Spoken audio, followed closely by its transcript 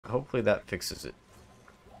hopefully that fixes it.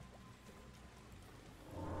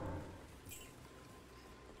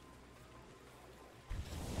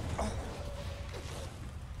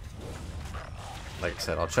 Like I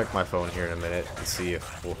said, I'll check my phone here in a minute and see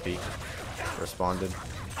if Wolfie responded.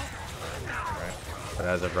 Alright. But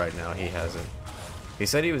as of right now, he hasn't. He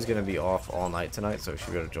said he was going to be off all night tonight, so we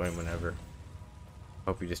should be able to join whenever.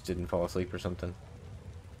 Hope he just didn't fall asleep or something.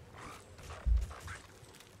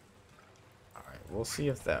 Alright, we'll see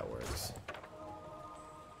if that works.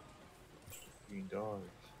 Green dogs.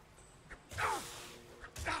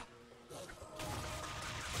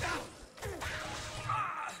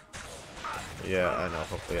 Yeah, I know.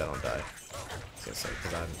 Hopefully I don't die. Because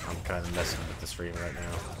I'm kind of messing with the stream right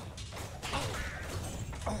now.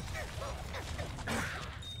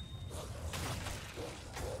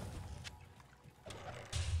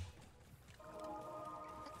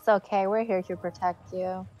 It's okay. We're here to protect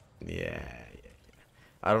you. Yeah.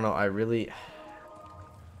 I don't know. I really...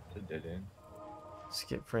 It's a dead end.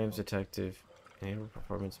 Skip frames detective. Enable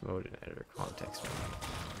performance mode and editor context menu.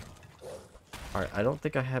 Alright, I don't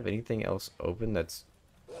think I have anything else open that's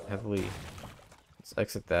heavily... Let's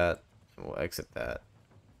exit that. And we'll exit that.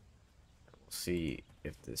 We'll see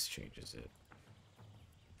if this changes it.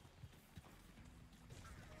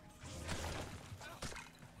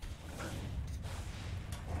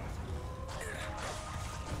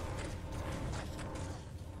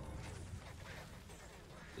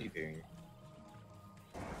 Sleeping.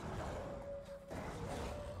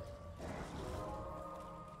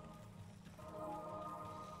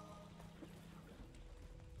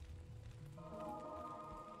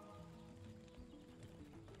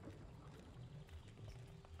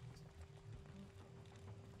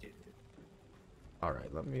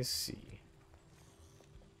 Alright, let me see.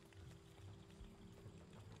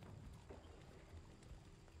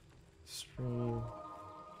 Stream.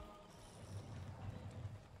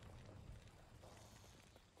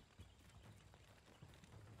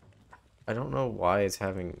 I don't know why it's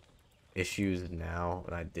having issues now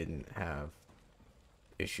and I didn't have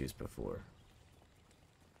issues before.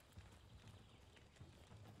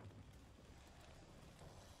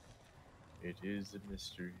 It is a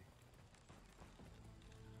mystery.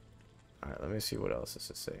 Alright, let me see what else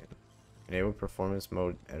this is saying. Enable performance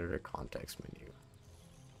mode editor context menu.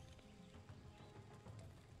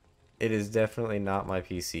 It is definitely not my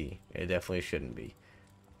PC. It definitely shouldn't be.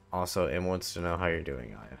 Also, it wants to know how you're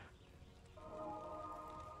doing, Aya.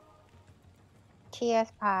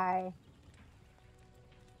 TS Pie.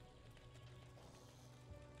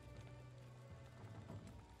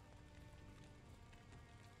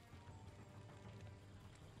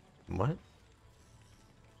 What?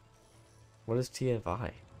 What is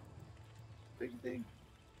TFI? Big thing.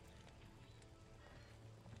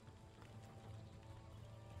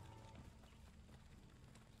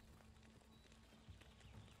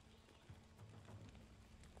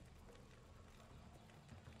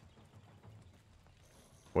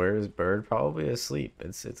 Where is Bird? Probably asleep.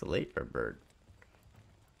 It's late for Bird.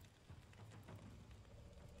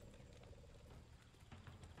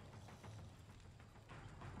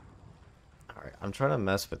 Alright, I'm trying to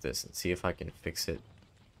mess with this and see if I can fix it.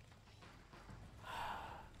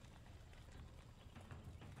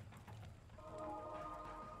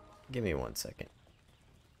 Give me 1 second.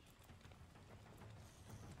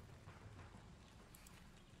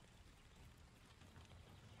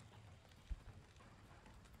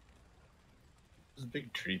 Those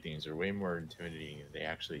big tree things are way more intimidating than they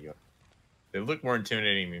actually are. They look more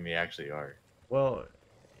intimidating than they actually are. Well,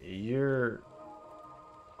 you're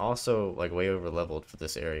also like way over leveled for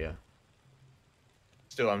this area.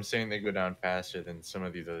 Still, I'm saying they go down faster than some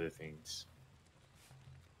of these other things.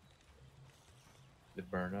 They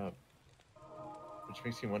burn up. Which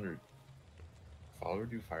makes me wonder, follower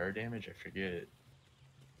do fire damage? I forget.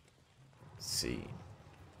 Let's see.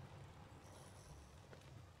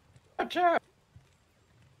 A trap!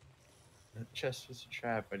 That chest was a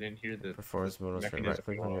trap. I didn't hear the Performance mode on screen. mechanism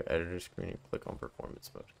Right click on your editor screen and click on performance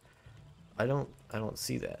mode. I don't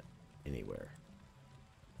see that anywhere.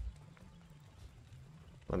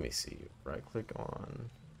 Let me see. Right click on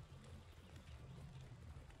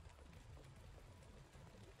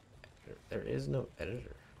there is no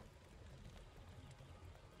editor.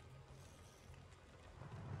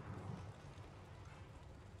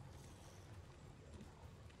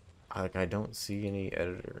 I don't see any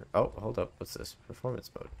editor. Oh, hold up. What's this? Performance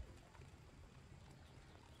mode.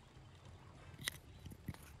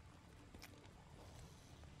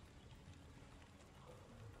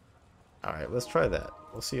 Alright, let's try that.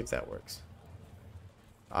 We'll see if that works.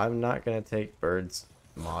 I'm not going to take Bird's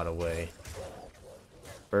mod away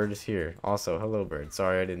Bird is here. Also, hello, Bird.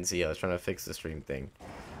 Sorry I didn't see you. I was trying to fix the stream thing.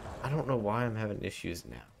 I don't know why I'm having issues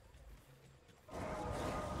now.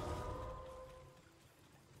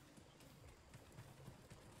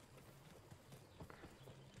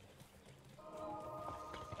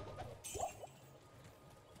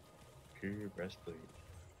 Superior breastplate.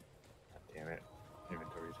 God damn it.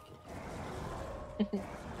 Inventory's full.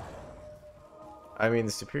 I mean,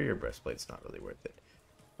 the superior breastplate's not really worth it.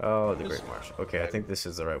 Oh, the This- Great March. Okay, I think this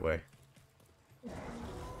is the right way.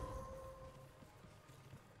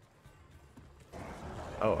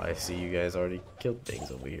 Oh, I see you guys already killed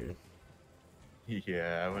things over here.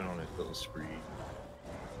 Yeah, I went on a little spree.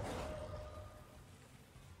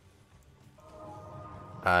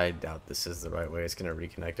 I doubt this is the right way. It's gonna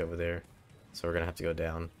reconnect over there. So we're gonna have to go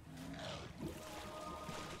down.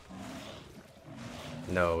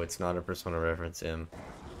 No, it's not a Persona reference, M.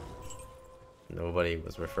 Nobody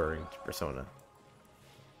was referring to Persona.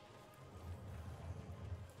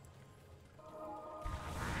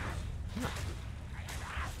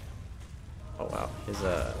 Oh wow, his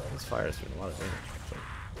fire is doing a lot of damage. Actually.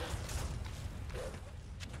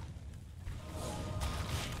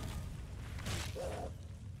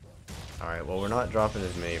 Alright, well we're not dropping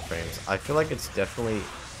as many frames. I feel like it's definitely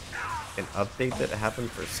an update that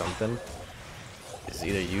happened for something. It's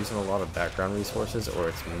either using a lot of background resources or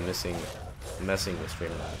it's messing with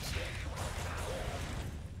Streamlabs.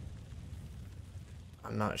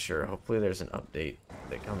 I'm not sure. Hopefully there's an update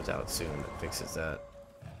that comes out soon that fixes that.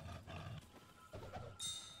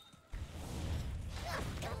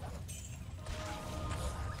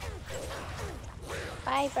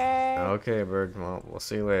 Bye, Bird. Okay, Bird. Well, we'll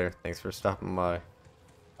see you later. Thanks for stopping by.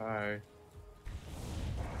 Hi.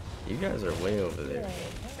 You guys are way over there.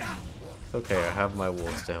 It's okay, I have my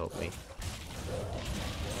wolves to help me.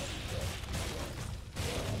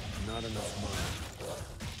 Not enough money.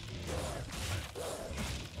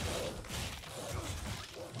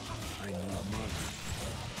 I need money.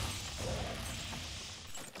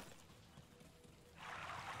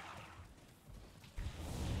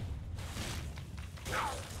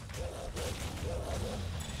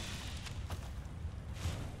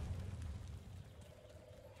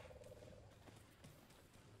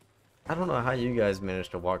 I don't know how you guys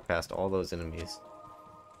managed to walk past all those enemies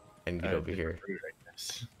and get over Different here. route, I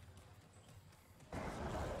guess.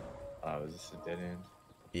 Is this a dead end?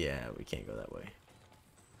 Yeah, we can't go that way.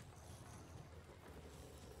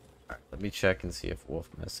 Alright, let me check and see if Wolf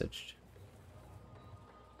messaged.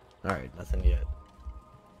 Alright, nothing yet.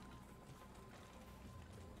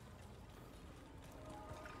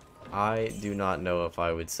 I do not know if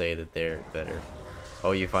I would say that they're better.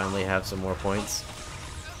 Oh, you finally have some more points?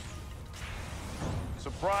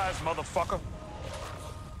 Surprise, motherfucker.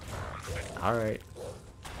 Alright.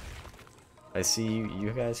 I see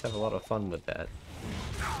you guys have a lot of fun with that.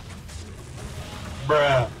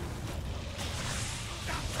 Bruh.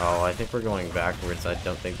 Oh, I think we're going backwards. I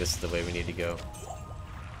don't think this is the way we need to go.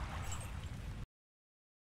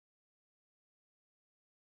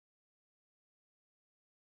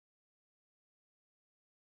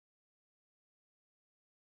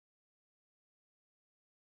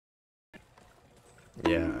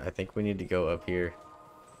 Yeah, I think we need to go up here.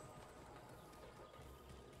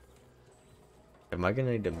 Am I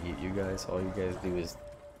gonna need to mute you guys? All you guys do is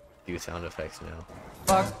do sound effects now.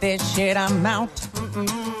 Fuck this shit, I'm out.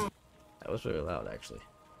 That was really loud, actually.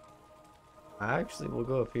 I actually will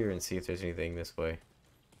go up here and see if there's anything this way.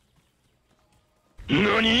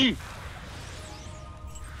 NANI?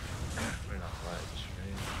 We're not live,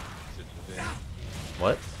 right? Is it dead?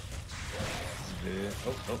 What? Is it dead?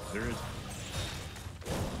 Oh, there is.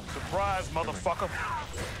 Surprise, motherfucker.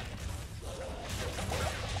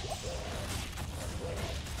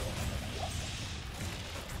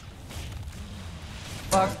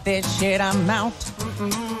 Fuck this shit, I'm out.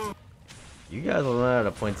 You guys will run out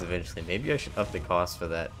of points eventually. Maybe I should up the cost for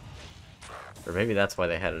that. Or maybe that's why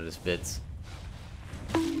they had it as bits.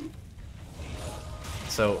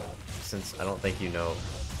 So, since I don't think you know,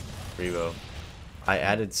 Revo, I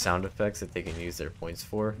added sound effects that they can use their points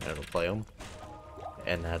for, and it'll play them.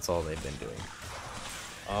 And that's all they've been doing.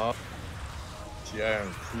 See, I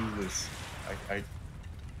am clueless. I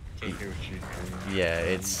can't hear what you're doing. Yeah,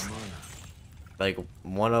 it's like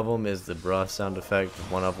one of them is the bruh sound effect,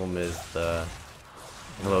 one of them is the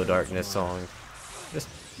Hello Darkness song, just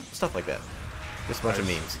stuff like that. Just a bunch of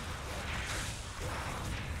memes.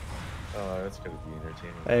 Oh, that's gonna be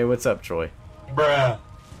entertaining. Hey, what's up, Troy? Bruh.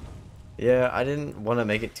 Yeah, I didn't want to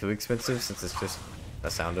make it too expensive since it's just a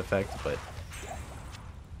sound effect, but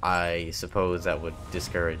I suppose that would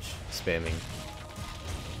discourage spamming.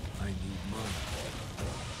 I need money.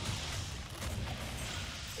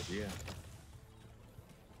 Yeah.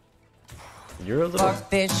 You're a little... Fuck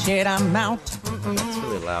this shit, I'm out. It's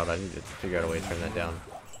really loud. I need to figure out a way to turn that down.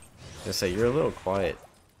 Just say, you're a little quiet,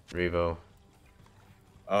 Revo.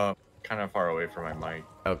 Kind of far away from my mic.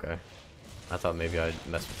 Okay. I thought maybe I'd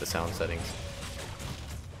mess with the sound settings.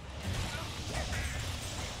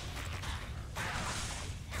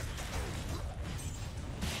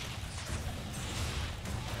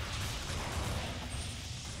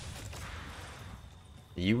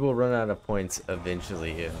 You will run out of points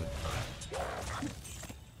eventually, and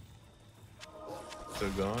So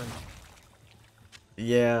gone.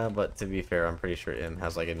 yeah, but to be fair, I'm pretty sure M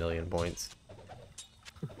has like 1,000,000 points.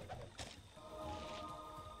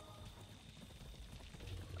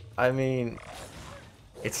 I mean,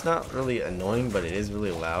 it's not really annoying, but it is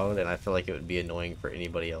really loud, and I feel like it would be annoying for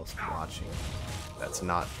anybody else watching that's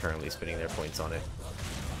not currently spending their points on it.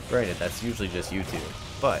 Granted, that's usually just you two,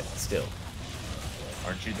 but still.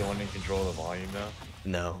 Aren't you the one in control of the volume now?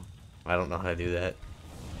 No, I don't know how to do that.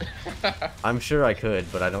 I'm sure I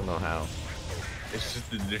could, but I don't know how. It's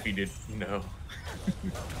just as if he didn't know.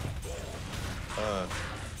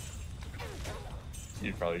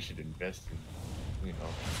 You probably should invest in,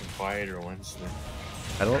 some quieter ones. Then.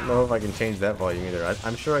 I don't know if I can change that volume either.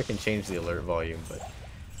 I'm sure I can change the alert volume, but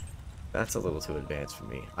that's a little too advanced for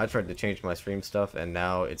me. I tried to change my stream stuff, and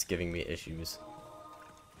now it's giving me issues.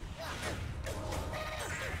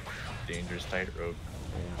 Dangerous tightrope.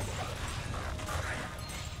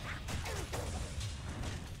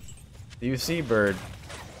 You see, Bird,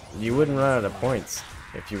 you wouldn't run out of points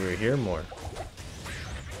if you were here more.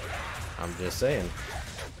 I'm just saying.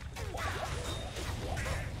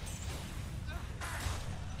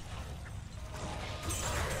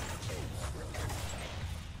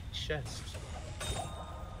 Chest.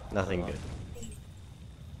 Nothing good.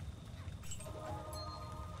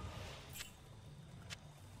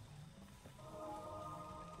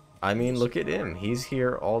 I mean, look at him. He's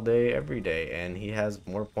here all day, every day, and he has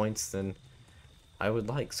more points than I would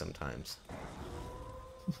like sometimes.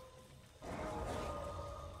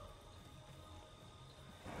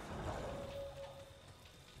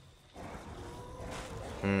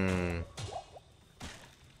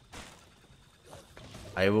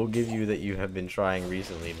 I will give you that you have been trying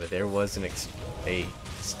recently, but there was a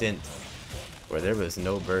stint where there was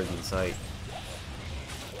no bird in sight.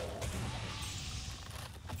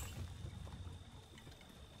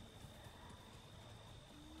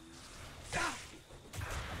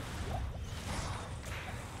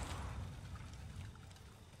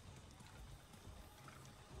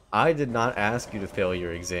 I did not ask you to fail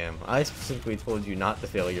your exam. I specifically told you not to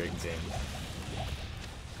fail your exam.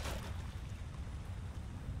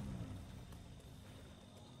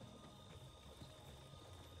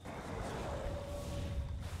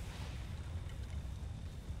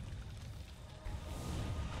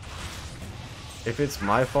 If it's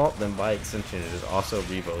my fault, then by extension it is also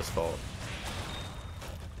Revo's fault.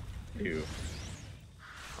 Ew.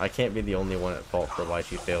 I can't be the only one at fault for why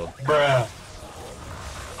she failed. Bruh.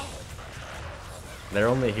 They're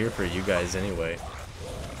only here for you guys anyway.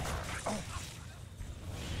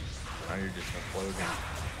 Now you're just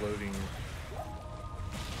floating.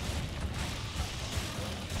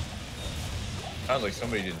 Sounds like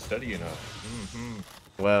somebody didn't study enough.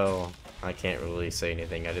 Well, I can't really say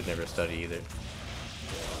anything. I did never study either.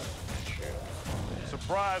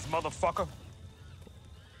 Surprise, motherfucker.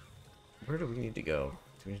 Where do we need to go?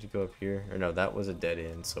 Do we need to go up here? Or no, that was a dead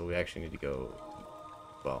end, so we actually need to go...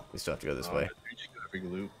 Well, we still have to go this way. We just got a big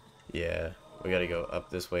loop. Yeah, we gotta go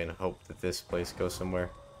up this way and hope that this place goes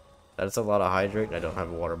somewhere. That's a lot of hydrate, and I don't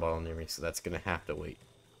have a water bottle near me, so that's gonna have to wait.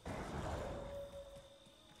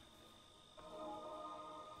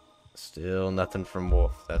 Still nothing from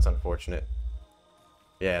Wolf. That's unfortunate.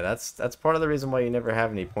 Yeah, that's part of the reason why you never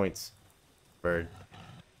have any points, Bird.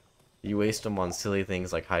 You waste them on silly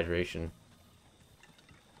things like hydration.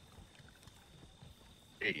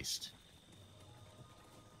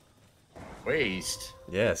 Waste.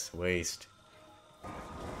 Yes, waste.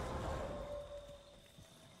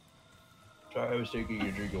 Sorry, I was taking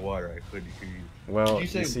a drink of water. I couldn't hear you. Well, Did you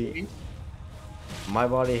say see, waste? my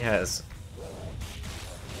body has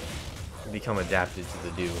become adapted to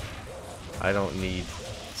the dew. I don't need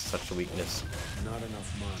such a weakness. Not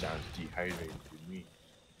enough money. Sounds dehydrated to me.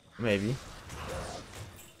 Maybe.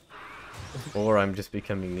 Or I'm just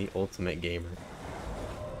becoming the ultimate gamer.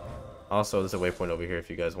 Also, there's a waypoint over here if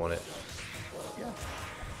you guys want it. Yeah.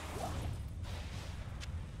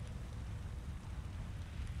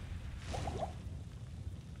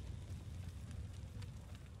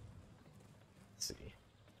 Let's see.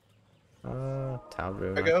 Town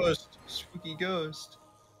room. A ghost. Spooky ghost.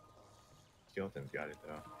 Skeleton's got it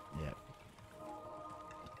though. Yeah.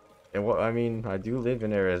 And what I mean, I do live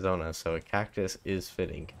in Arizona, so a cactus is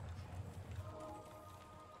fitting.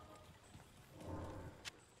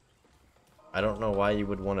 I don't know why you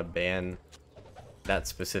would want to ban that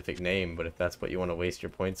specific name, but if that's what you want to waste your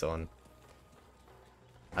points on,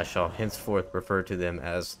 I shall henceforth refer to them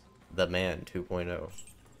as the Man 2.0.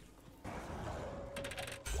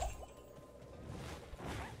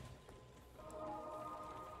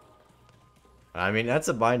 I mean, that's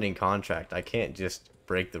a binding contract. I can't just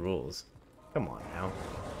break the rules. Come on now.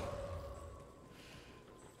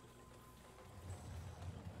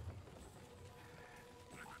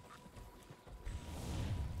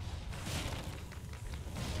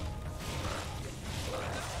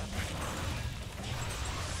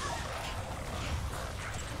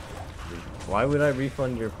 Why would I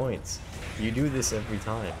refund your points? You do this every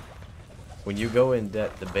time. When you go in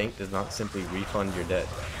debt, the bank does not simply refund your debt.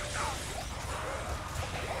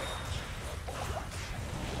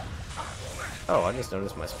 Oh, I just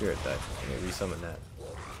noticed my spirit died. Let me resummon that.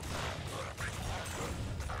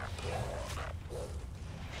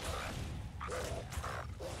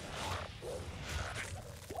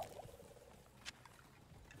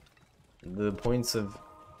 The points of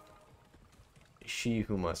she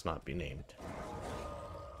who must not be named.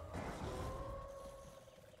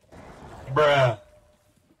 Bruh.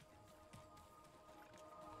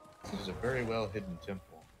 This is a very well hidden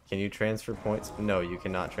temple. Can you transfer points? No, you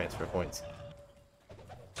cannot transfer points.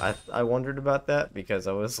 I wondered about that because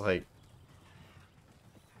I was like,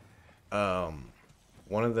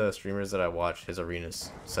 one of the streamers that I watch, his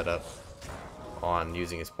arena's set up on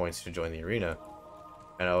using his points to join the arena,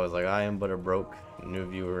 and I was like, I am but a broke new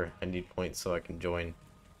viewer. I need points so I can join.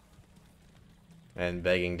 And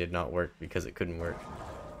begging did not work because it couldn't work.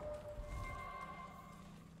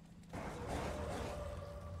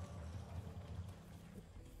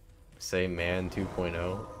 Say Man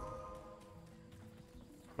 2.0.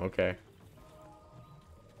 Okay.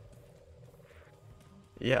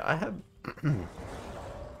 Yeah, I have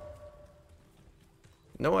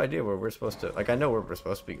no idea where we're supposed to... Like, I know where we're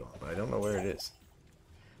supposed to be going, but I don't know where it is.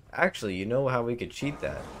 Actually, you know how we could cheat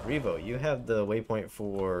that? Revo, you have the waypoint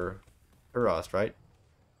for Urost, right?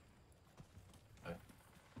 I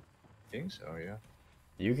think so, yeah.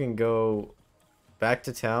 You can go back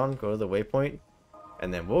to town, go to the waypoint,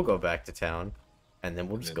 and then we'll go back to town, and then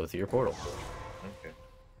we'll just go through your portal. Okay.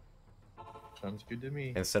 Sounds good to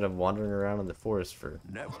me. Instead of wandering around in the forest for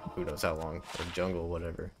who knows how long, or jungle,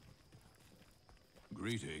 whatever.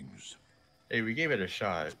 Greetings. Hey, we gave it a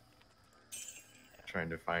shot.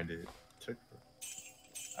 Trying to find it.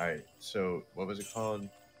 Alright, so what was it called?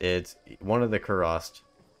 It's one of the Kurost.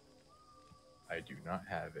 I do not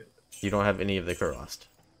have it. You don't have any of the Kurost.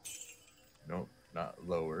 Nope, not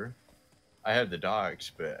lower. I have the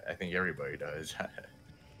dogs, but I think everybody does.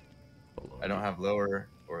 I don't have lower,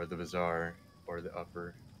 or the bazaar, or the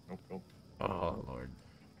upper. Nope, nope. Oh, Lord.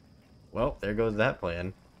 Well, there goes that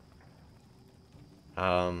plan.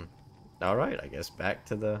 Alright, I guess back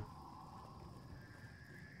to the...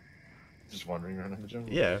 Just wandering around in the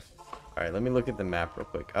jungle. Yeah. Alright, let me look at the map real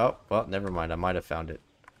quick. Oh, well, never mind. I might have found it.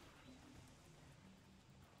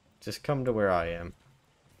 Just come to where I am.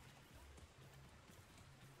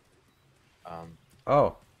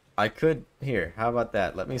 Oh, I could... Here, how about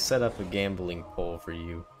that? Let me set up a gambling poll for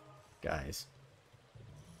you guys.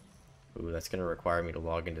 Ooh, that's going to require me to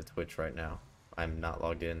log into Twitch right now. I'm not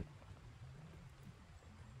logged in.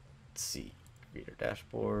 Let's see. Creator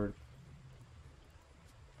dashboard.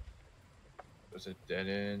 Was it dead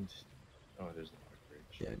end? Oh, there's the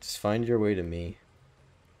bridge. Yeah, just find your way to me.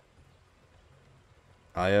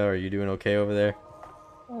 Aya, are you doing okay over there?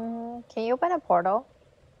 Can you open a portal?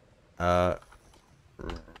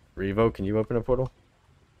 Revo, can you open a portal?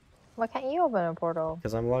 Why can't you open a portal?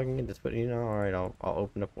 Because I'm logging into Twitch. You know, alright, I'll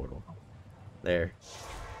open a portal. There.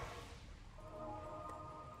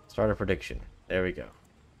 Start a prediction. There we go.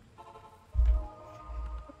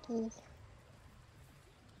 Okay.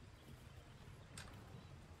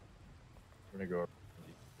 I'm gonna go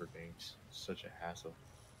for banks. Such a hassle.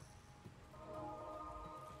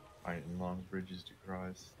 Finding long bridges to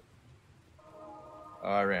cross. Oh,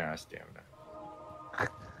 I ran out of stamina.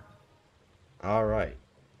 Alright.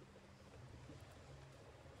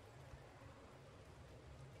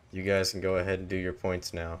 You guys can go ahead and do your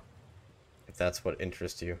points now. If that's what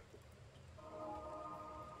interests you.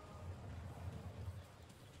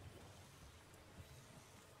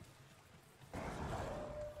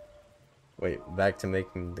 Wait, back to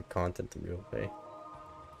making the content the real pay.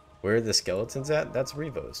 Where are the skeletons at? That's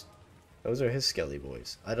Revo's. Those are his skelly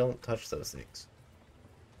boys. I don't touch those things.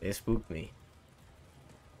 They spook me.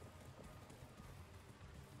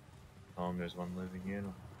 Tell him there's one living in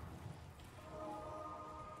him.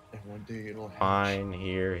 And one day it'll hatch. Fine,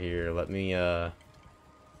 here. Let me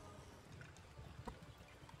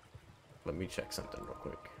check something real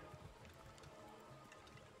quick.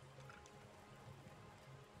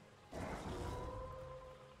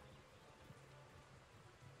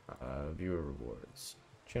 Viewer rewards,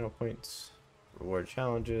 channel points, reward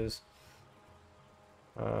challenges,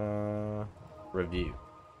 review.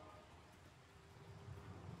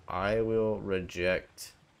 I will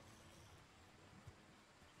reject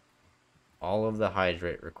all of the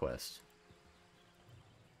hydrate requests.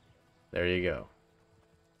 There you go.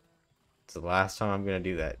 It's the last time I'm gonna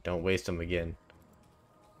do that. Don't waste them again.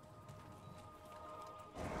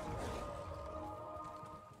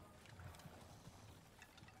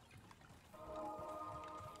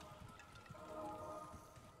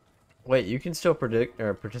 Wait, you can still predict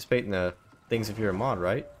or participate in the things if you're a mod,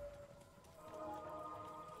 right?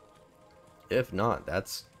 If not,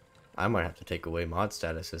 I might have to take away mod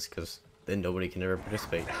statuses because then nobody can ever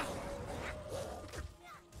participate.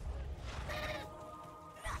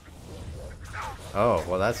 Oh,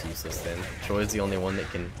 well that's useless then. Troy's the only one that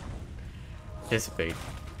can participate.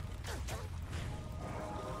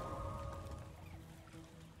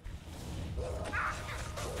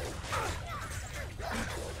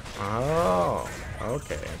 Oh,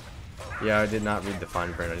 okay. Yeah, I did not read the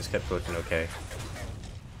fine print. I just kept clicking OK.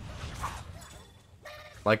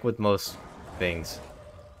 Like with most things,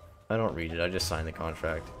 I don't read it. I just sign the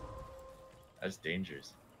contract. That's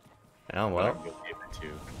dangerous. Oh well, You'll be able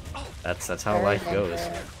to. that's how Very life goes.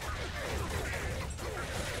 dangerous.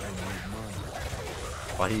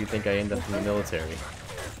 Why do you think I end up in the military?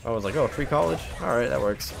 I was like, oh, free college? Alright, that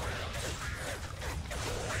works.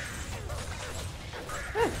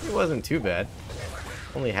 It wasn't too bad.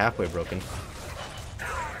 Only halfway broken.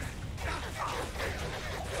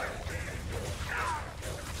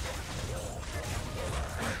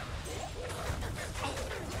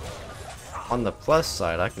 On the plus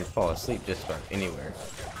side, I can fall asleep just about anywhere.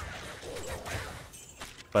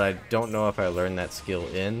 But I don't know if I learned that skill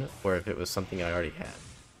in, or if it was something I already had.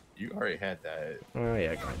 You already had that. Oh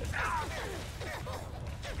yeah, kind of.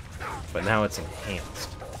 But now it's enhanced.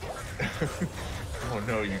 Oh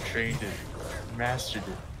no, you trained it. Mastered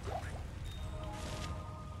it.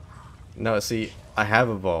 No, see, I have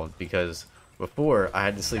evolved because before I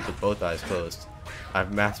had to sleep with both eyes closed.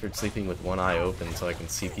 I've mastered sleeping with one eye open so I can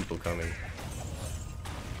see people coming.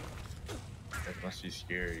 That must be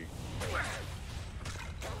scary.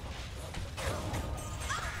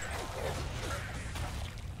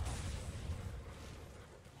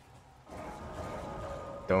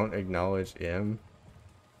 Don't acknowledge M.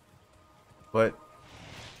 But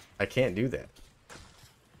I can't do that.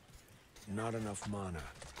 Not enough mana.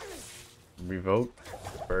 Revoke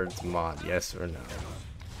Bird's mod, yes or no?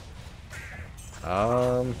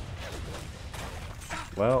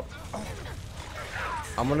 Well,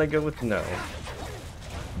 I'm gonna go with no,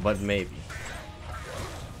 but maybe.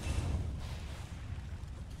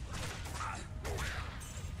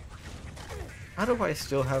 How do I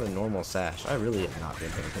still have a normal sash? I really have not been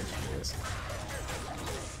paying attention to this.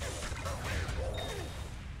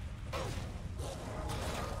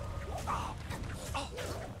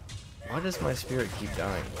 Why does my spirit keep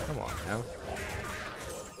dying? Come on now.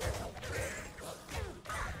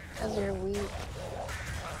 Because you're weak.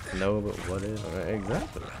 No, but what is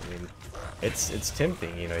exactly? I mean, it's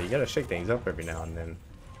tempting, you know. You gotta shake things up every now and then.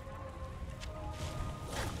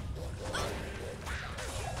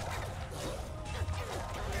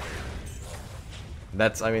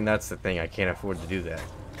 That's the thing. I can't afford to do that.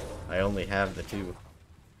 I only have the two.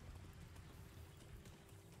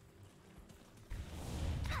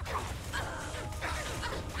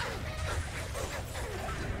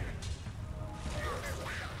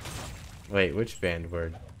 Wait, which banned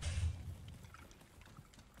word?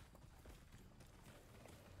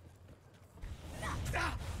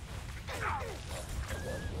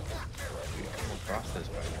 Across this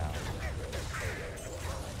right now.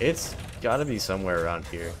 It's gotta be somewhere around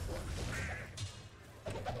here.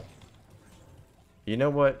 You know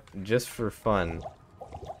what? Just for fun,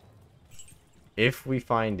 if we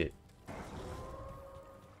find it.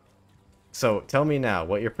 So, tell me now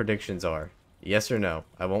what your predictions are. Yes or no?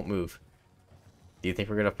 I won't move. Do you think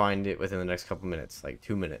we're gonna find it within the next couple minutes? Like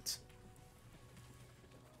 2 minutes?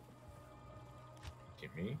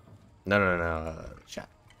 Get me? No. Chat.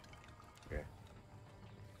 Okay.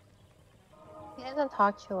 He doesn't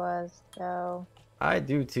talk to us, so I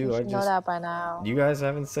do too. you I should know just. that by now. You guys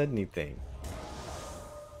haven't said anything.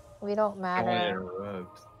 We don't I don't want to matter.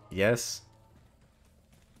 interrupt. Yes.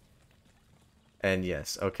 And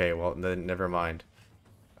yes. Okay, well, then never mind.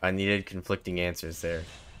 I needed conflicting answers there.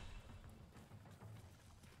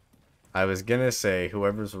 I was gonna say,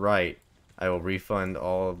 whoever's right, I will refund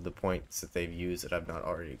all of the points that they've used that I've not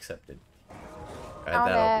already accepted.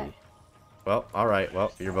 Found That'll it. be... Well, alright.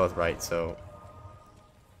 Well, you're both right, so...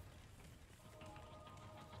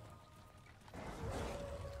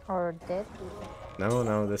 Or did we?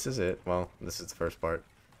 No, this is it. Well, this is the first part.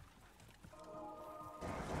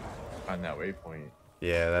 On that waypoint.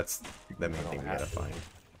 Yeah, that's the main thing we gotta find.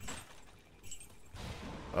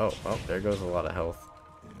 Oh, well, there goes a lot of health.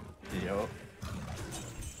 Yo.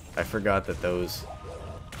 I forgot that those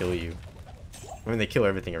kill you. I mean, they kill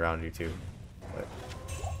everything around you, too. But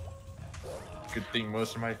Good thing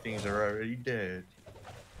most of my things are already dead.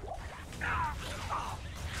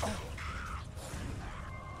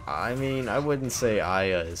 I mean, I wouldn't say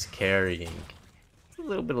Aya is carrying. It's a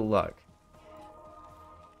little bit of luck.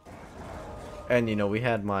 And, you know, we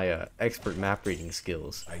had my expert map reading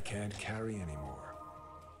skills. I can't carry anymore.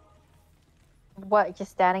 What,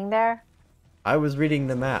 just standing there? I was reading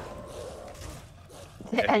the map.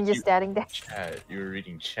 And just standing there? Chat. You were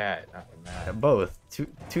reading chat, not the map. Both.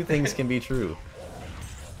 Two things can be true.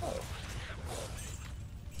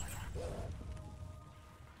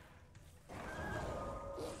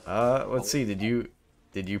 Let's see. Did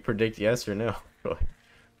you predict yes or no?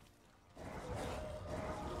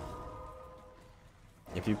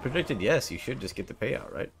 If you predicted yes, you should just get the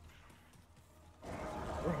payout, right?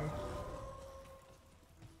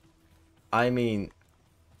 I mean,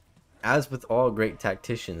 as with all great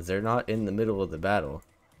tacticians, they're not in the middle of the battle.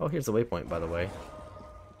 Oh, here's the waypoint, by the way.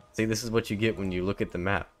 See, this is what you get when you look at the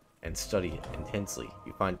map and study it intensely.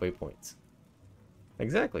 You find waypoints.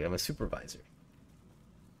 Exactly, I'm a supervisor.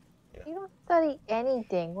 You don't study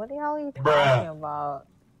anything. What the hell are you talking about?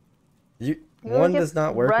 One does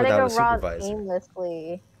not work running without a around supervisor.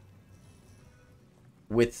 aimlessly.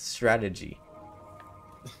 With strategy.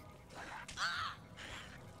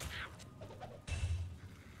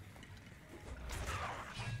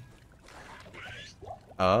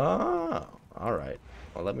 Oh, alright.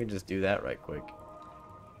 Well, let me just do that right quick.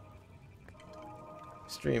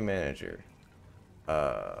 Stream manager.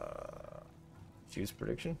 Choose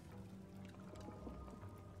prediction.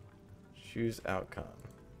 Choose outcome.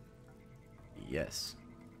 Yes.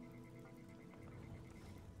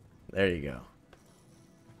 There you go.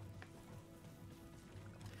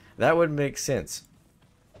 That would make sense.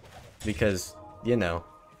 Because, you know,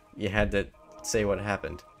 you had to say what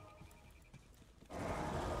happened.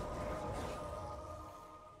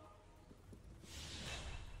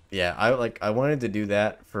 Yeah, I wanted to do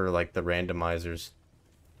that for like the randomizers.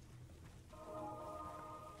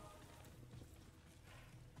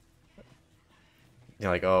 You know,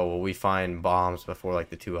 like, oh, well, we find bombs before like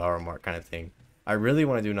the 2-hour mark kind of thing. I really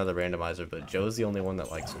want to do another randomizer, but Joe's the only one that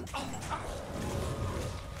likes them.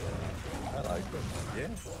 I like them. Yeah.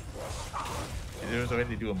 There's a way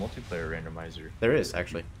to do a multiplayer randomizer. There is,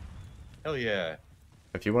 actually. Hell yeah.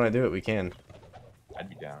 If you want to do it, we can. I'd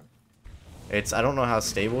be down. I don't know how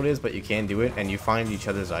stable it is, but you can do it, and you find each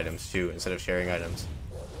other's items too, instead of sharing items.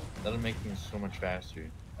 That'll make things so much faster.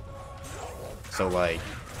 So, like,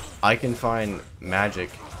 I can find magic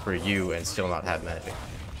for you and still not have magic.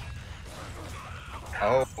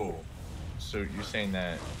 Oh. So you're saying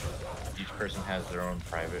that each person has their own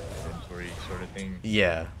private inventory sort of thing?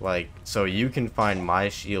 Yeah, like, so you can find my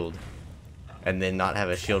shield and then not have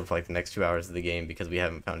a shield for like the next 2 hours of the game because we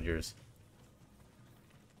haven't found yours.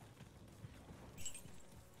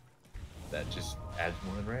 That just adds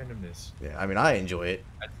more randomness. Yeah, I mean, I enjoy it.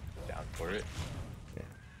 I'd be down for it.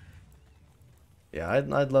 Yeah,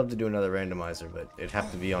 I'd love to do another randomizer, but it'd have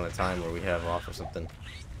to be on a time where we have off or something.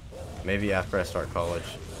 Maybe after I start college,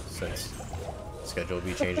 since the schedule will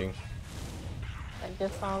be changing. That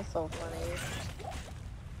just sounds so funny.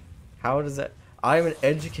 How does that... I'm an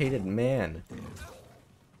educated man.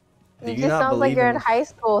 It just sounds like you're in high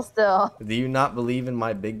school still. Do you not believe in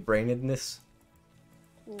my big-brainedness?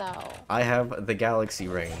 No. I have the galaxy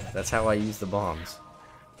ring. That's how I use the bombs.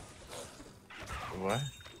 What?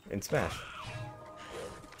 In Smash.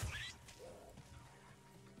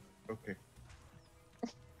 Okay.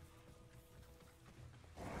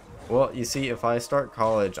 Well, you see, if I start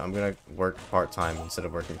college, I'm gonna work part-time instead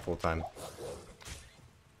of working full-time.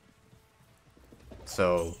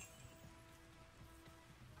 So...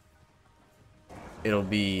 it'll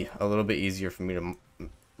be a little bit easier for me to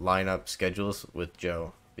line up schedules with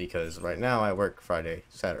Joe. Because right now I work Friday,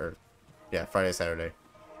 Saturday. Yeah, Friday, Saturday.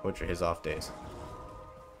 Which are his off days.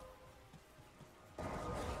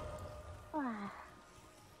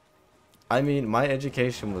 I mean, my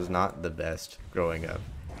education was not the best growing up.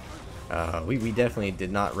 We definitely did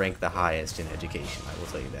not rank the highest in education, I will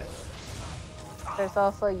tell you that. There's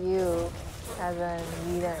also you, as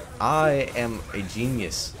in you didn't I am a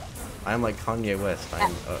genius. I'm like Kanye West.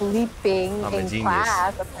 sleeping I'm a in genius.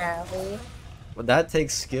 class, apparently. But that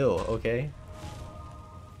takes skill, okay?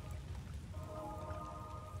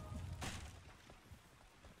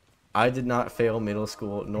 I did not fail middle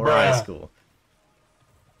school nor high school.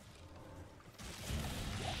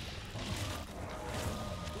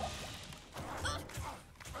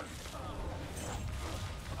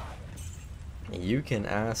 You can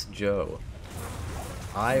ask Joe.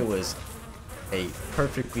 I was a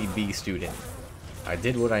perfectly B student. I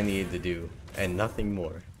did what I needed to do, and nothing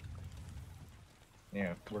more.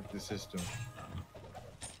 Yeah, work the system.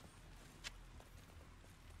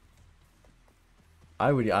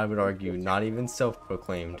 I would argue not even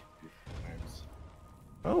self-proclaimed.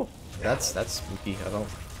 Oh, that's spooky. I don't.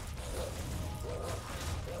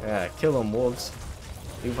 Yeah, kill them wolves.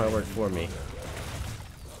 Do my work for me.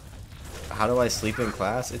 How do I sleep in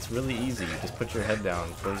class? It's really easy. Just put your head down,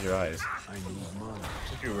 close your eyes. I need money.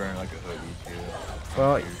 It's like you're wearing like a hoodie too.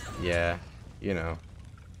 Well, yeah, you know.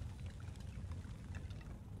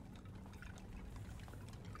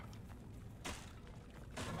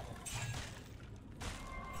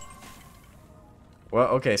 Well,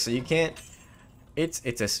 okay, so you can't. It's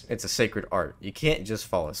a sacred art. You can't just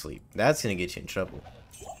fall asleep. That's gonna get you in trouble.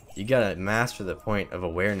 You gotta master the point of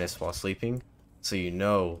awareness while sleeping, so you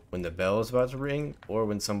know when the bell is about to ring or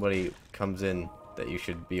when somebody comes in that you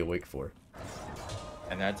should be awake for.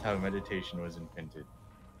 And that's how meditation was invented.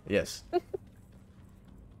 Yes.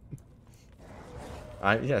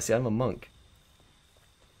 Yeah, see, I'm a monk.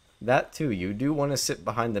 That too, you do want to sit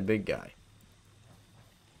behind the big guy.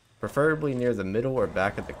 Preferably near the middle or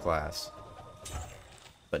back of the class.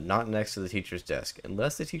 But not next to the teacher's desk,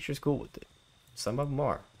 unless the teacher's cool with it. Some of them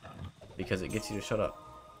are, because it gets you to shut up.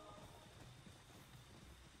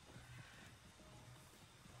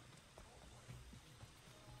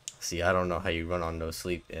 See, I don't know how you run on no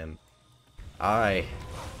sleep, Em. I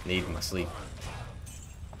need my sleep.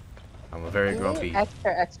 I'm a very You grumpy. need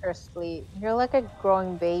extra sleep. You're like a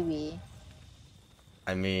growing baby.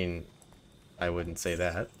 I mean, I wouldn't say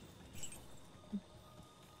that.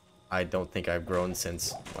 I don't think I've grown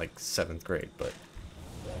since like 7th grade, but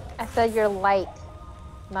I said you're light,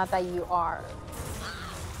 not that you are.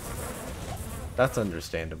 that's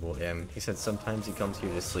understandable, Em. He said sometimes he comes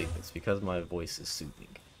here to sleep. It's because my voice is soothing.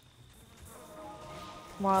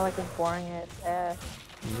 More like it's boring as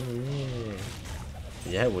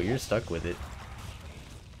Yeah, well, you're stuck with it.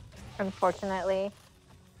 unfortunately.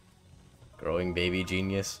 Growing baby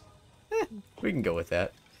genius. We can go with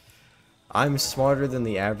that. I'm smarter than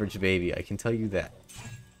the average baby, I can tell you that.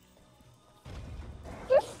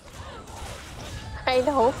 I'd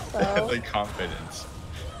hope so. Like confidence.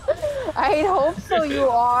 I'd hope so you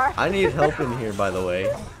are. I need help in here, by the way.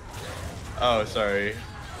 Oh, sorry.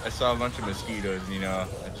 I saw a bunch of mosquitoes, you know.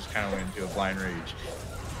 I just kind of went into a blind rage.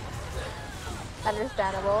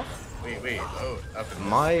 Understandable. Wait. Oh, up in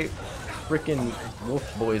My freaking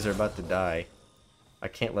wolf boys are about to die. I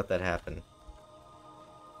can't let that happen.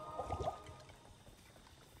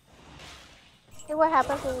 See what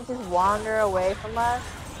happens when you just wander away from us?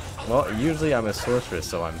 Well, usually I'm a sorceress,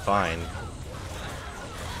 so I'm fine.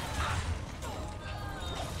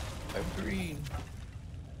 I'm green.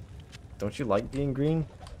 Don't you like being green?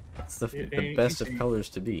 It's the best of colors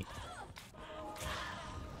to be.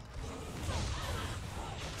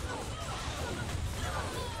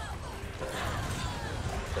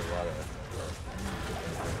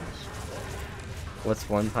 What's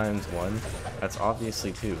 1 times 1? That's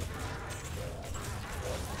obviously 2.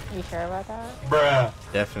 You sure about that?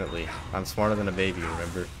 Definitely. I'm smarter than a baby,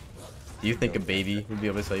 remember? Do you think a baby would be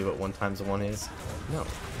able to tell you what 1 times 1 is? No.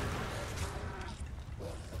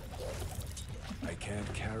 I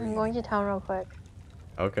can't carry I'm going to town real quick.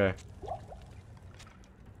 Okay.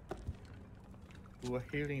 Ooh, a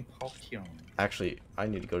healing potion. Actually, I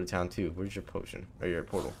need to go to town too. Where's your potion? Or your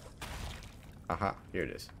portal? Aha, here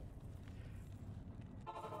it is.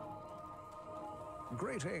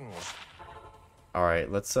 Greetings.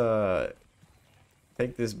 Alright, let's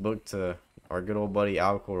take this book to our good old buddy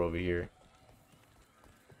Alcor over here.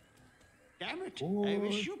 Damn it! I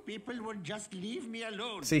wish you people would just leave me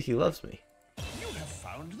alone. See, he loves me. You have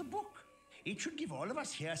found the book. It should give all of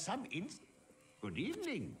us here some Good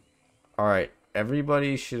evening. Alright,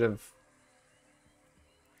 everybody should have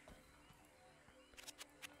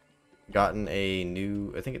gotten a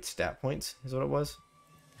new, I think it's stat points, is what it was.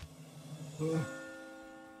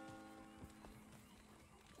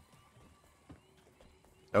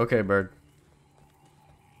 Okay, bird.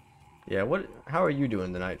 Yeah, what? How are you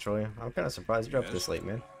doing tonight, Troy? I'm kind of surprised you're up this late,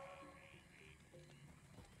 man.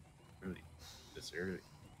 Really, this early.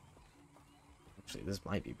 Actually, this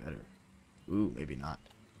might be better. Ooh, maybe not.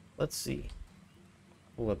 Let's see.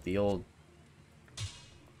 Pull up the old...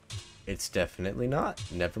 It's definitely not.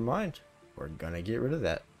 Never mind. We're gonna get rid of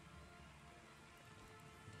that.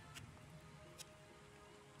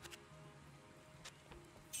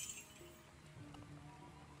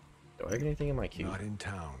 Do I get anything in my cube? Not in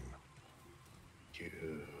town. Cube.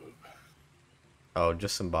 Oh,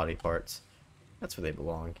 just some body parts. That's where they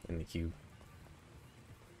belong, in the cube.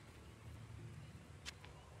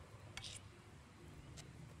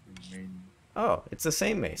 Oh, it's the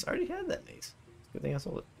same mace. I already had that mace. Good thing I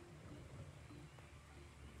sold it.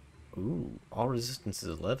 Ooh, all resistance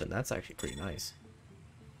is 11. That's actually pretty nice.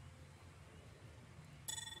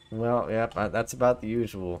 Well, yep, that's about the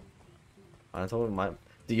usual. I told him my...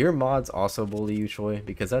 Do your mods also bully you, Troy?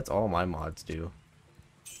 Because that's all my mods do.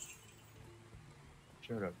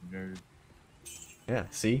 Shut up, nerd. Yeah,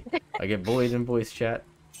 see? I get bullied in voice chat.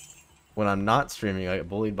 When I'm not streaming, I get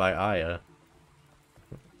bullied by Aya.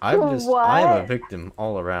 I am a victim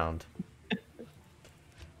all around.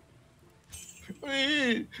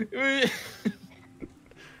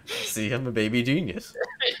 See, I'm a baby genius.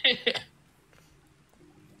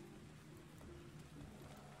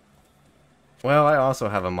 Well, I also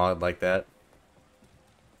have a mod like that.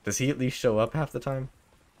 Does he at least show up half the time?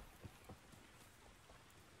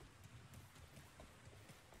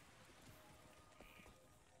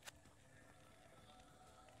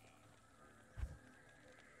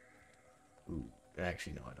 Ooh,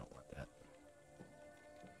 actually, no, I don't want that.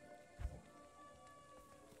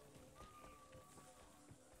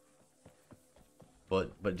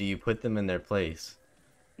 But do you put them in their place?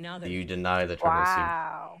 Now Do you deny the turtle soup?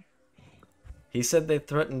 Wow. He said they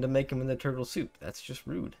threatened to make him in the turtle soup. That's just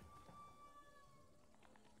rude.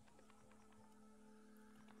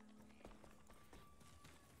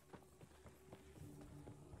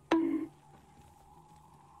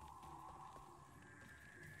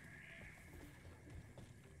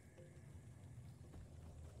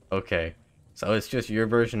 Okay, so it's just your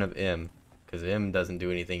version of M, because M doesn't do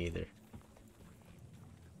anything either.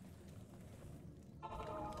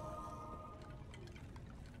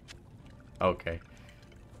 Okay.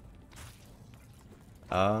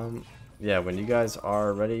 Yeah, when you guys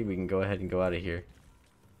are ready, we can go ahead and go out of here.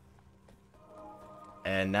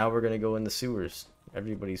 And now we're gonna go in the sewers,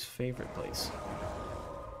 everybody's favorite place.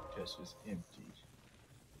 Chest was empty.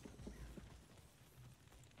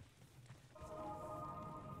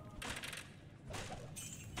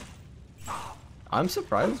 I'm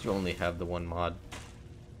surprised you only have the one mod.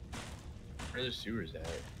 Where are the sewers at?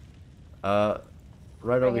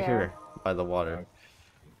 Right over here. here by the water.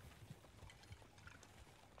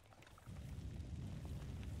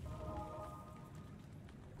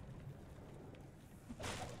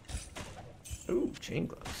 Ooh, chain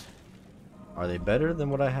gloves. Are they better than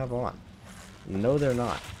what I have on? No, they're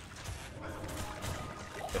not.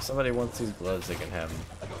 If somebody wants these gloves, they can have them.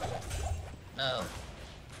 No.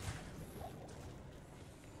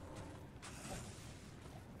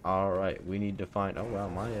 Alright, we need to find... Oh, wow,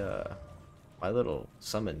 my little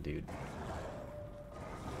summon dude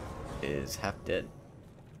is half dead.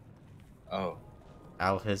 Oh.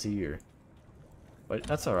 Out his ear. But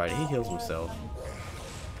that's alright, he heals himself.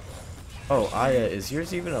 Oh, Aya, is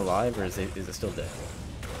yours even alive, or is it still dead?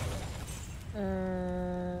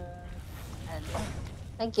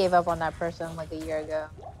 I gave up on that person like a year ago.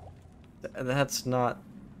 That's not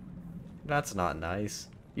nice.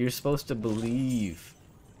 You're supposed to believe.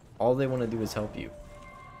 All they want to do is help you.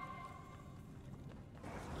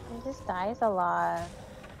 He just dies a lot.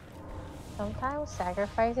 Sometimes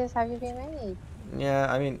sacrifices have to be made.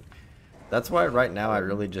 Yeah, I mean, that's why right now I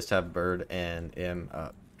really just have Bird and M.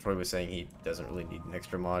 Troy was saying he doesn't really need an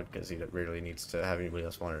extra mod because he rarely needs to have anybody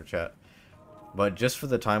else monitor chat. But just for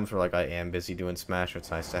the times where like I am busy doing Smash,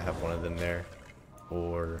 it's nice to have one of them there,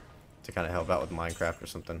 or to kind of help out with Minecraft or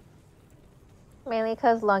something. Mainly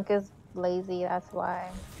because Lunk is lazy, that's why.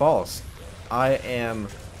 False. I am.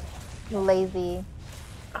 Lazy.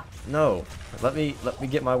 No. Let me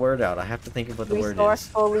get my word out. I have to think of what the word is.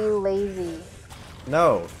 Resourcefully lazy.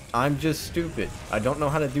 No, I'm just stupid. I don't know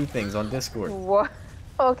how to do things on Discord. What?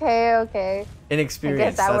 Okay, okay.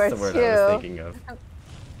 Inexperienced, that that's the works word I was too. thinking of.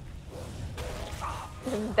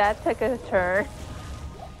 That took a turn.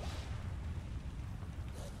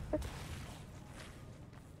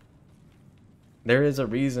 There is a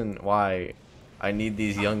reason why I need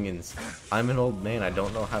these youngins. I'm an old man. I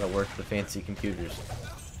don't know how to work the fancy computers.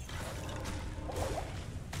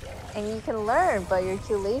 And you can learn, but you're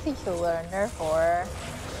too lazy to learn, therefore.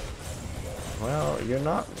 Well, you're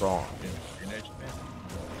not wrong.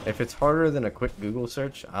 If it's harder than a quick Google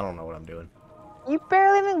search, I don't know what I'm doing. You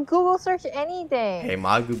barely even Google search anything. Hey,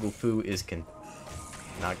 my Google foo is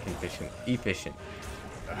not efficient.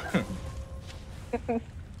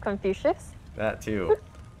 Confucius? That too.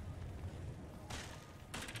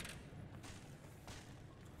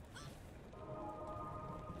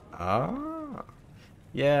 Ah.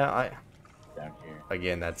 Yeah, Down here.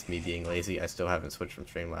 again, that's me being lazy. I still haven't switched from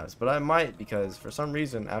Streamlabs, but I might because for some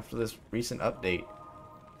reason after this recent update,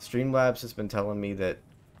 Streamlabs has been telling me that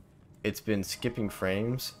it's been skipping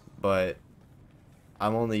frames, but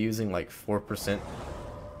I'm only using like 4%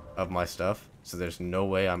 of my stuff, so there's no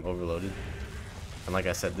way I'm overloaded. And like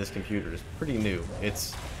I said, this computer is pretty new.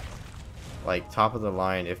 It's like top of the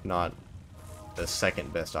line, if not the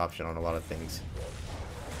second best option on a lot of things.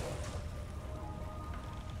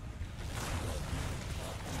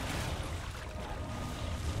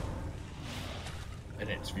 And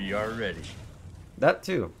it's VR ready. That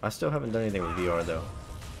too. I still haven't done anything with VR though.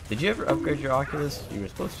 Did you ever upgrade your Oculus? You were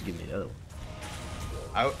supposed to give me the other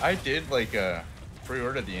one. I did like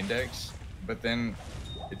pre-order the Index, but then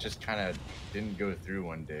it just kind of didn't go through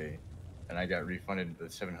one day, and I got refunded the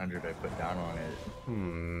 700 I put down on it.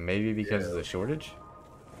 Maybe because of the shortage?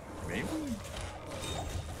 Maybe.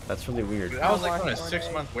 That's really weird. I was like on a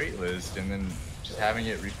 6-month wait list, and then just having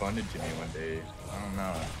it refunded to me one day. I don't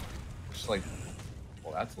know. Just like,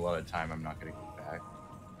 well, that's a lot of time I'm not gonna get back.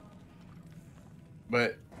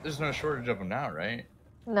 But there's no shortage of them now, right?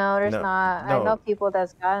 No, there's No, not. no. I know people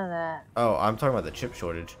that's gotten it. Oh, I'm talking about the chip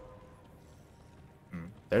shortage.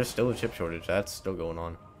 There's still a chip shortage. That's still going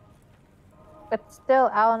on. It's still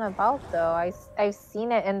out and about though. I've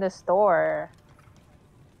seen it in the store.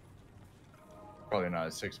 Probably not a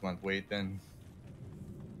 6-month wait then.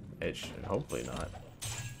 It should, hopefully not.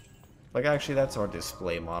 Like actually, that's our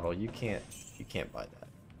display model. You can't buy that.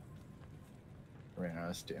 Ran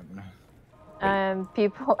out of stamina. And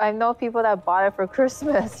I know people that bought it for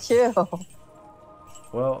Christmas too.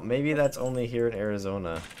 Well, maybe that's only here in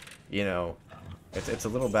Arizona. You know, it's a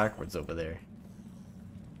little backwards over there.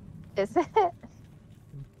 Is it?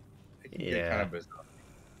 It can get Yeah. kind of bizarre.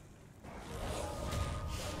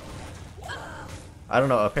 I don't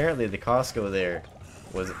know. Apparently, the Costco there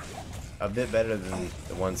was a bit better than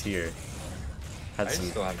the ones here. Had I some.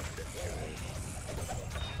 still haven't been to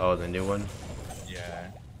it. Oh, the new one.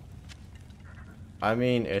 Yeah. I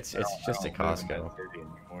mean, it's I just a don't live in that Costco. city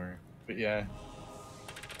anymore. But yeah.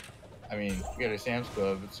 I mean, you go to Sam's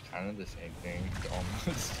Club, it's kind of the same thing,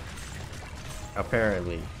 almost.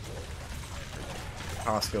 Apparently,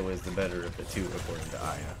 Costco is the better of the two, according to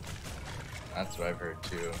Aya. That's what I've heard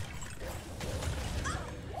too.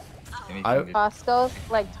 Costco's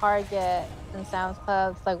like Target and Sam's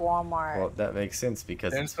Club's like Walmart. Well, that makes sense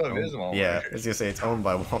because Sam's it's Club owned- is Walmart. Yeah, I was gonna say it's owned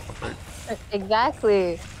by Walmart.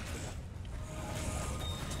 Exactly.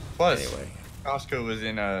 Plus, Anyway, Costco was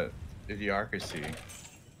in a idiocracy,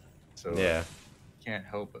 so yeah. can't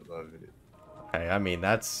help but love it. Hey, I mean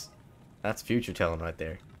that's future telling right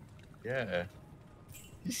there. Yeah.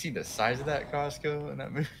 You see the size of that Costco in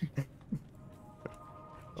that movie?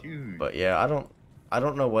 Huge. But yeah, I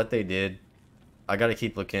don't know what they did. I gotta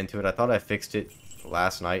keep looking into it. I thought I fixed it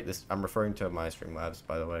last night. I'm referring to my Streamlabs,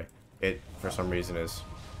 by the way. It for some reason is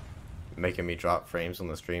making me drop frames on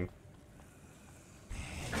the stream.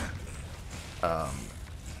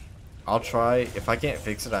 I'll try. If I can't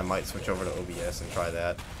fix it, I might switch over to OBS and try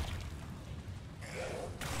that.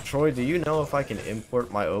 Troy, do you know if I can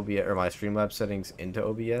import my OBS or my Streamlabs settings into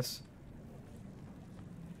OBS?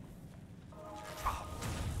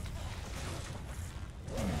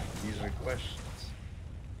 These are questions.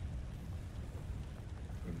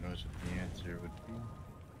 Who knows what the answer would be?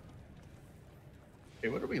 Hey,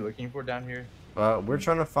 what are we looking for down here? We're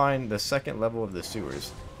trying to find the second level of the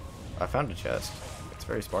sewers. I found a chest. It's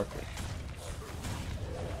very sparkly.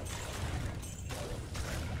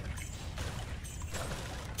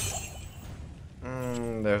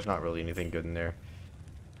 There's not really anything good in there.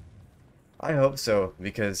 I hope so,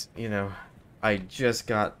 because, you know, I just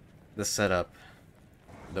got the setup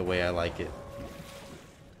the way I like it.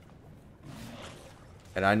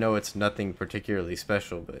 And I know it's nothing particularly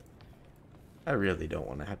special, but I really don't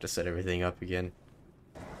want to have to set everything up again.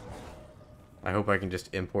 I hope I can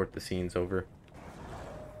just import the scenes over.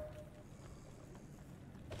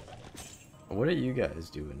 What are you guys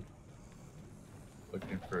doing?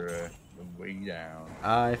 Looking for the way down.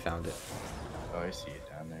 I found it. Oh, I see it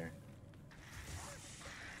down there.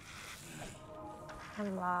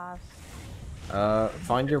 I'm lost.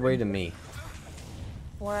 Find your way to me.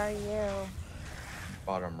 Where are you?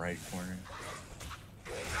 Bottom right corner.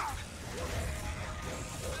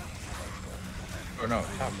 Or no,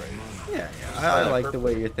 top right. Yeah, Just I that like the purple.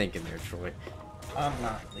 way you're thinking there, Troy. I'm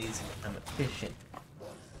not lazy, I'm efficient.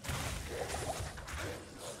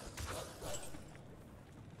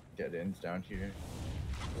 Dead ends down here.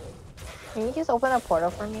 Can you just open a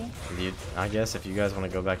portal for me? I guess if you guys want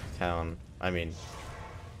to go back to town, I mean,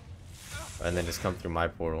 and then just come through my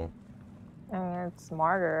portal. I mean, it's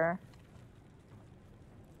smarter.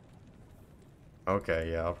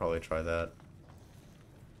 Okay, yeah, I'll probably try that.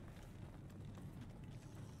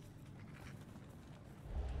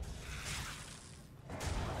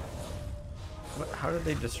 What, how did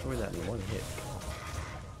they destroy that in one hit?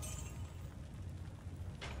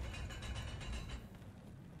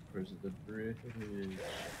 Where's the bridge?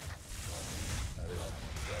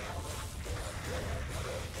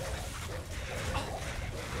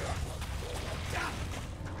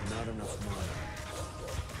 Not enough mana.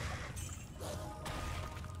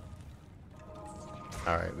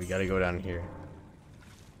 Alright, we gotta go down here.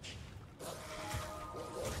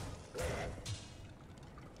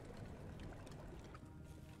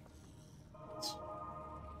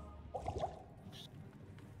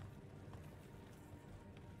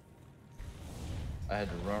 I had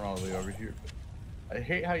to run all the way over here. I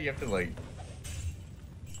hate how you have to like.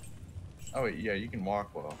 Oh wait, yeah, you can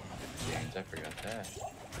walk well. Games, I forgot that.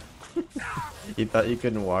 You thought you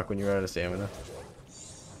couldn't walk when you were out of stamina?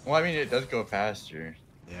 Well, I mean, it does go faster.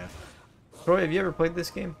 Yeah. Troy, have you ever played this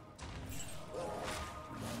game?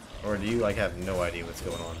 Or do you like have no idea what's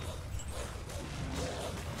going on?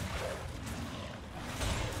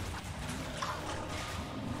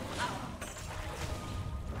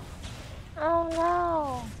 Oh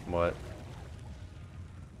no! What?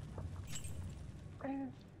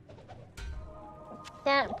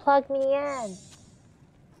 Can't plug me in.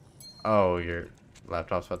 Oh, your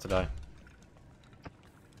laptop's about to die?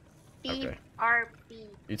 Okay. BRB.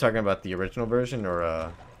 You talking about the original version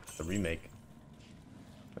or the remake? I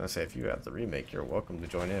was gonna say, if you have the remake, you're welcome to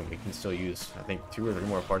join in. We can still use, I think, 2 or 3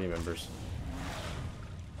 more party members.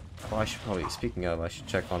 Oh, I should probably, speaking of, I should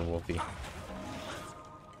check on Wolfie.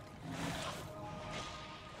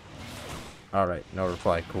 Alright, no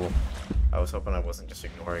reply, cool. I was hoping I wasn't just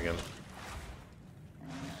ignoring him.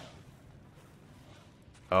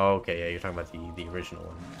 Oh, okay, yeah, you're talking about the original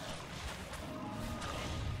one.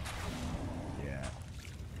 Yeah.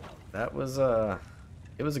 That was,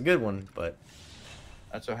 it was a good one, but...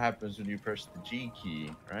 That's what happens when you press the G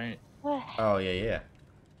key, right? Oh, yeah, yeah.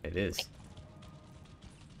 It is.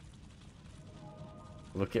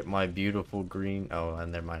 Look at my beautiful green... Oh,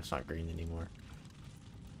 and never mind, it's not green anymore.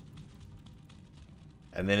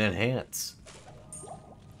 And then enhance.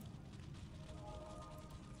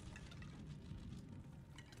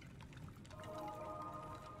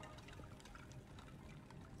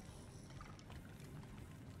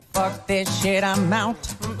 Fuck this shit, I'm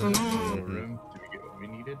out. Room. Did we get what we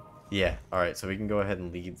needed? Yeah, alright, so we can go ahead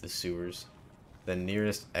and leave the sewers. The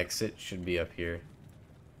nearest exit should be up here.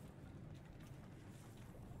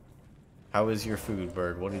 How is your food,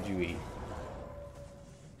 Bird? What did you eat?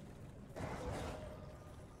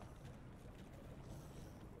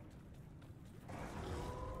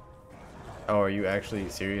 Oh, are you actually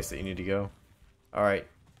serious that you need to go? Alright,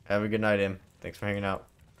 have a good night, Em. Thanks for hanging out.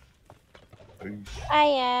 I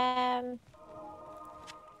am.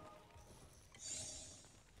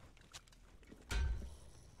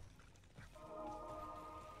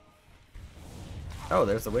 Oh,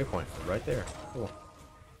 there's the waypoint right there. Cool.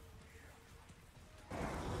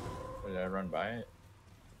 Did I run by it?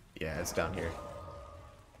 Yeah, it's down here.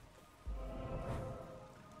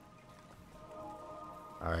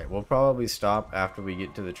 Alright, we'll probably stop after we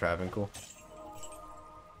get to the Travancore.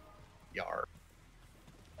 Yar.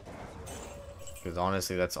 Because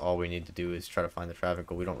honestly, that's all we need to do is try to find the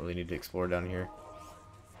Travancore. We don't really need to explore down here.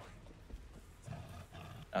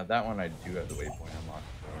 That one I do have the waypoint unlocked.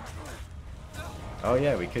 Oh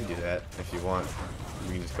yeah, we could do that if you want.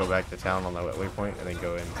 We can just go back to town on that waypoint and then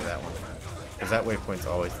go into that one. Because that waypoint's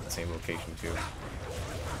always at the same location too.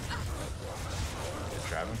 The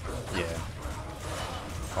Travancore? Yeah.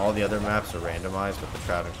 All the other maps are randomized, but the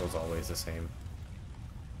Travancore's always the same.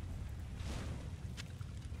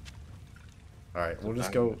 Alright, we'll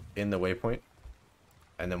just go in the waypoint.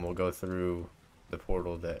 And then we'll go through the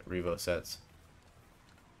portal that Revo sets.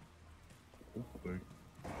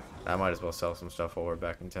 I might as well sell some stuff while we're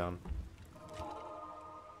back in town.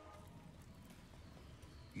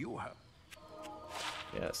 You have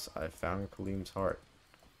Yes, I found Kaleem's heart.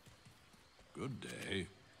 good day.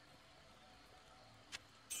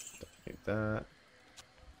 Take that.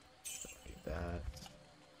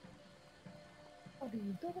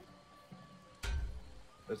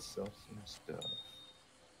 Let's sell some stuff.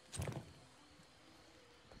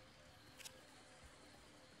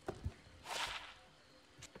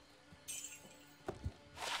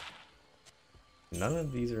 None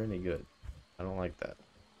of these are any good. I don't like that.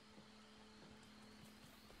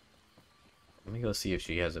 Let me go see if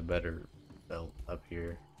she has a better belt up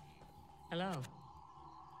here. Hello.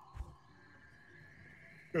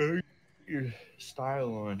 Your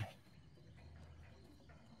style on.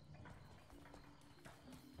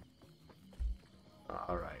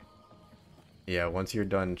 Alright. Yeah, once you're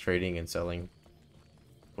done trading and selling,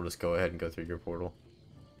 we'll just go ahead and go through your portal.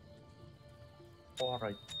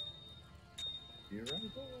 Alright. Here I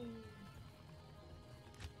go.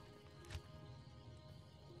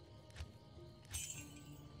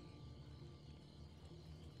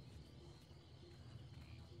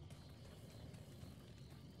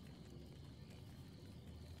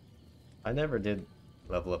 I never did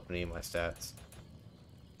level up any of my stats.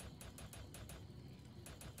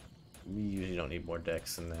 We usually don't need more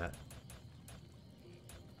decks than that.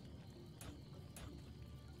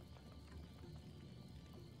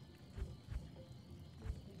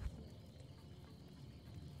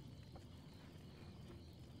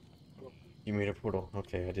 You made a portal.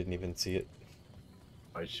 Okay, I didn't even see it.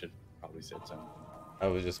 I should probably said something. I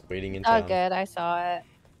was just waiting in Oh, town. good. I saw it.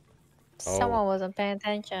 Oh. Someone wasn't paying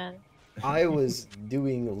attention. I was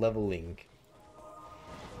doing leveling.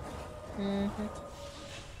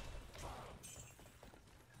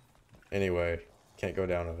 Anyway, can't go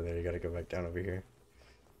down over there. You gotta go back down over here.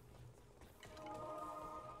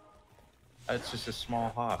 That's just a small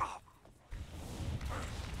hop.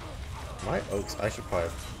 My oaks, I should probably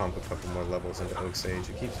pump a couple more levels into Oak Sage.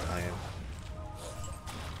 It keeps dying.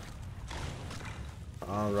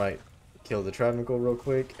 Alright. Kill the Travancore real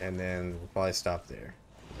quick, and then we'll probably stop there.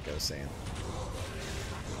 Like I was saying.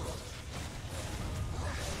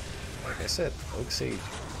 Like I said, Oak Sage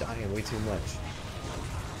dying way too much.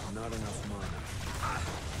 Not enough mana.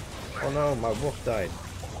 Oh no, my wolf died.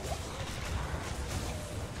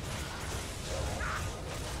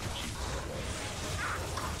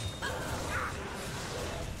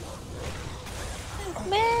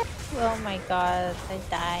 Man! Oh my god, I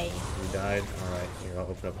died. You died? Alright, here, I'll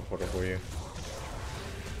open up a portal for you.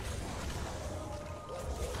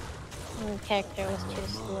 The character was too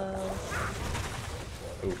slow.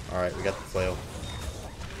 Ooh, alright, we got the flail.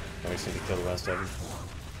 Now we just need to kill the rest of them.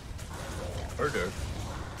 Murder.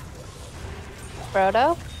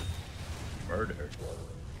 Frodo? Murder.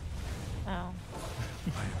 Oh.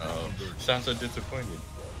 Oh, sounds so disappointed.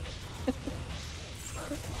 At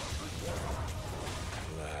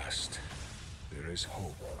last, there is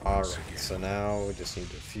hope. Alright, so now we just need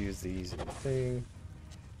to fuse these in the thing.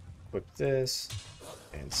 Equip this.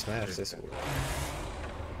 And smash this orb.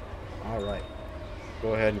 Alright.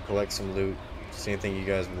 Go ahead and collect some loot. Just anything you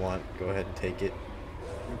guys want, go ahead and take it.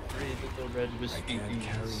 You're free, little red I can't carry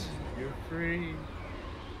Vespies. you. You're free.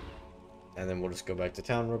 And then we'll just go back to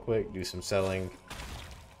town real quick, do some selling.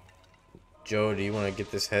 Joe, do you want to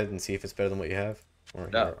get this head and see if it's better than what you have? Or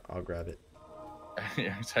No. here, I'll grab it.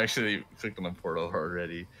 Yeah, it's actually clicked on the portal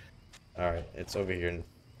already. Alright, it's over here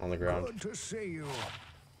on the ground. Good to see you.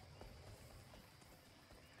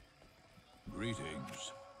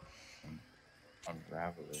 Greetings.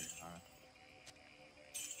 Unraveler, huh?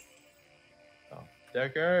 Oh,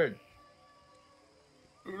 Deckard!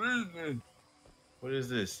 Good evening. What is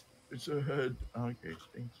this? It's a head. Okay,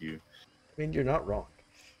 thank you. I mean, you're not wrong.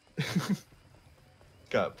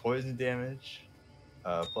 Got poison damage,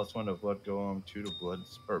 +1 to blood golem, 2 to blood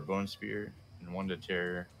or bone spear, and 1 to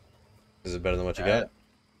terror. Is it better than what you got?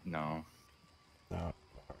 No. No.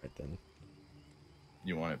 Alright then.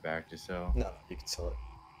 You want it back to sell? No, you can sell it.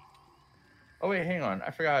 Oh wait, hang on.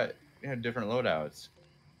 I forgot you had different loadouts.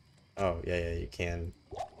 Oh, yeah, you can.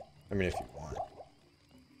 I mean, if you want.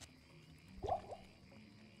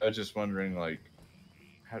 I was just wondering, like,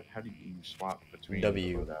 how do you swap between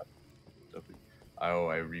W. the loadout? W. Oh,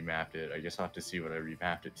 I remapped it. I guess I'll have to see what I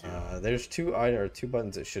remapped it to. There's two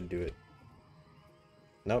buttons that should do it.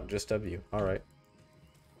 Nope, just W. Alright.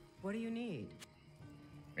 What do you need?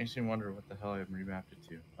 Makes me wonder what the hell I remapped it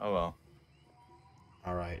to. Oh well.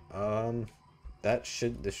 Alright. This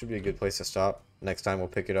should be a good place to stop. Next time we'll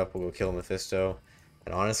pick it up, we'll go kill Mephisto.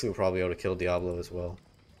 And honestly, we'll probably be able to kill Diablo as well.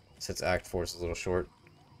 Since Act 4 is a little short.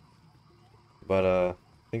 But,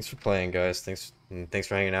 thanks for playing, guys. Thanks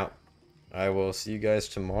for hanging out. I will see you guys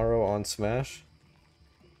tomorrow on Smash.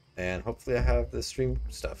 And hopefully I have the stream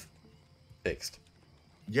stuff fixed.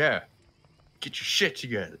 Yeah. Get your shit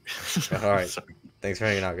together. Alright. Sorry. Thanks for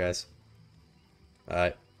hanging out, guys.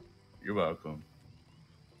 Alright. You're welcome.